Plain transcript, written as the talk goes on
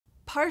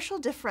Partial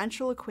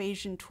Differential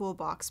Equation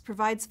Toolbox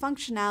provides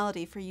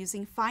functionality for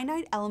using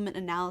finite element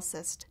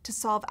analysis to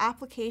solve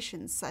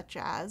applications such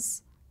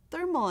as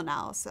thermal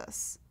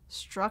analysis,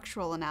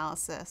 structural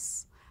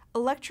analysis,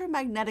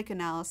 electromagnetic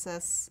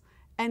analysis,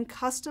 and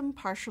custom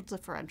partial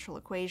differential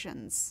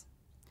equations.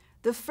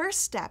 The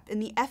first step in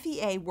the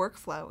FEA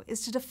workflow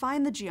is to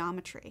define the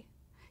geometry.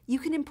 You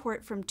can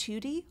import from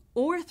 2D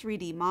or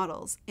 3D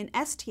models in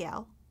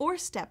STL or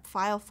STEP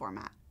file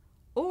format,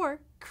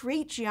 or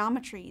create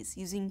geometries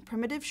using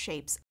primitive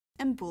shapes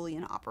and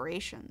Boolean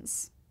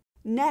operations.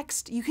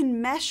 Next, you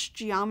can mesh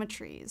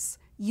geometries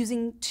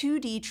using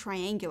 2D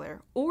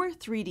triangular or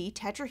 3D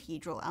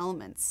tetrahedral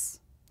elements.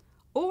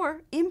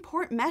 Or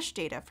import mesh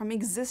data from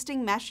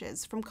existing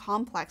meshes from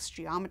complex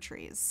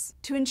geometries.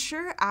 To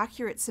ensure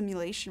accurate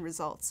simulation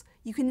results,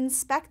 you can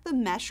inspect the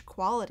mesh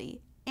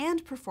quality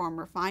and perform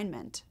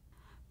refinement.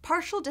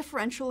 Partial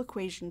Differential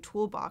Equation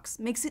Toolbox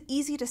makes it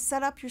easy to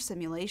set up your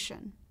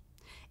simulation.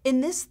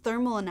 In this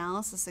thermal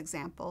analysis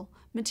example,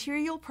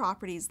 material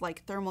properties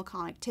like thermal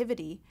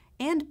conductivity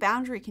and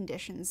boundary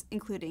conditions,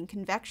 including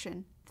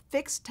convection,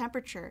 fixed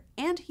temperature,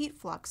 and heat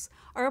flux,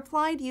 are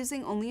applied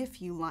using only a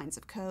few lines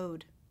of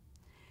code.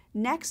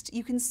 Next,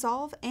 you can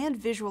solve and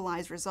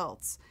visualize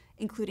results,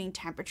 including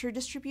temperature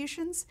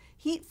distributions,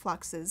 heat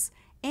fluxes,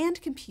 and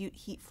compute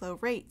heat flow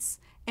rates,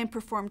 and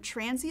perform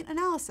transient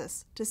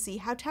analysis to see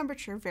how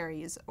temperature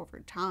varies over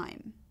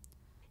time.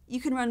 You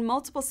can run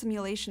multiple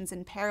simulations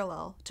in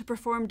parallel to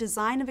perform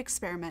design of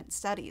experiment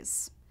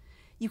studies.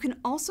 You can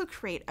also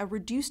create a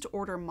reduced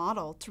order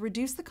model to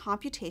reduce the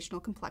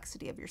computational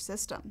complexity of your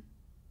system.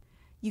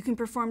 You can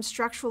perform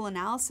structural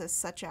analysis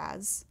such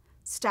as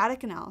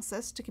static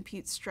analysis to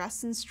compute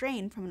stress and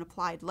strain from an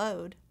applied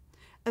load,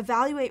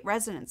 evaluate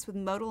resonance with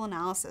modal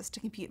analysis to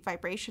compute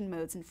vibration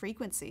modes and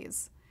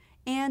frequencies,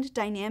 and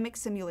dynamic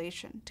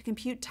simulation to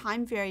compute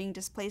time-varying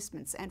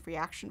displacements and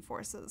reaction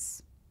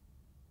forces.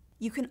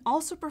 You can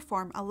also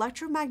perform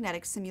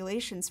electromagnetic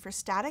simulations for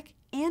static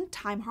and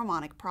time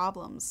harmonic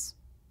problems.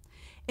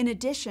 In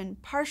addition,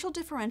 Partial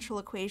Differential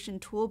Equation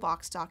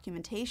Toolbox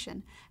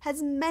documentation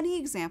has many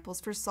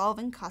examples for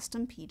solving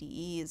custom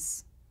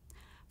PDEs.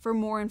 For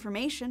more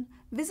information,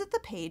 visit the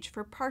page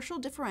for Partial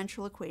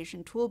Differential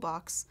Equation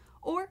Toolbox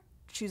or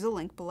choose a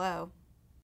link below.